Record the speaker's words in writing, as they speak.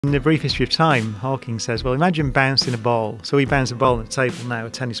In The Brief History of Time, Hawking says, well, imagine bouncing a ball. So we bounce a ball on the table now, a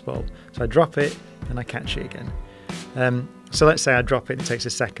tennis ball. So I drop it and I catch it again. So let's say I drop it and it takes a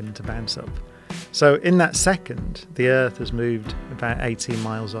second to bounce up. So in that second, the Earth has moved about 18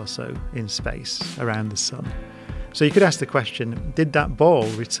 miles or so in space around the Sun. So you could ask the question, did that ball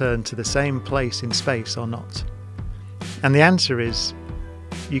return to the same place in space or not? And the answer is,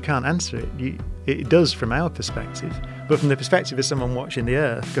 you can't answer it. It does from our perspective. But from the perspective of someone watching the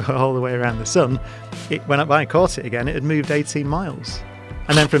Earth go all the way around the Sun, when I caught it again, it had moved 18 miles.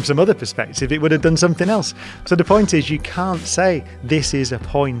 And then from some other perspective, it would have done something else. So the point is, you can't say this is a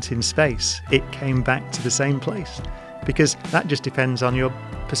point in space. It came back to the same place, because that just depends on your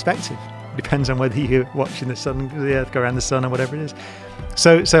perspective. It depends on whether you're watching the Earth go around the Sun or whatever it is.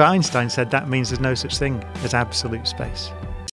 So Einstein said that means there's no such thing as absolute space.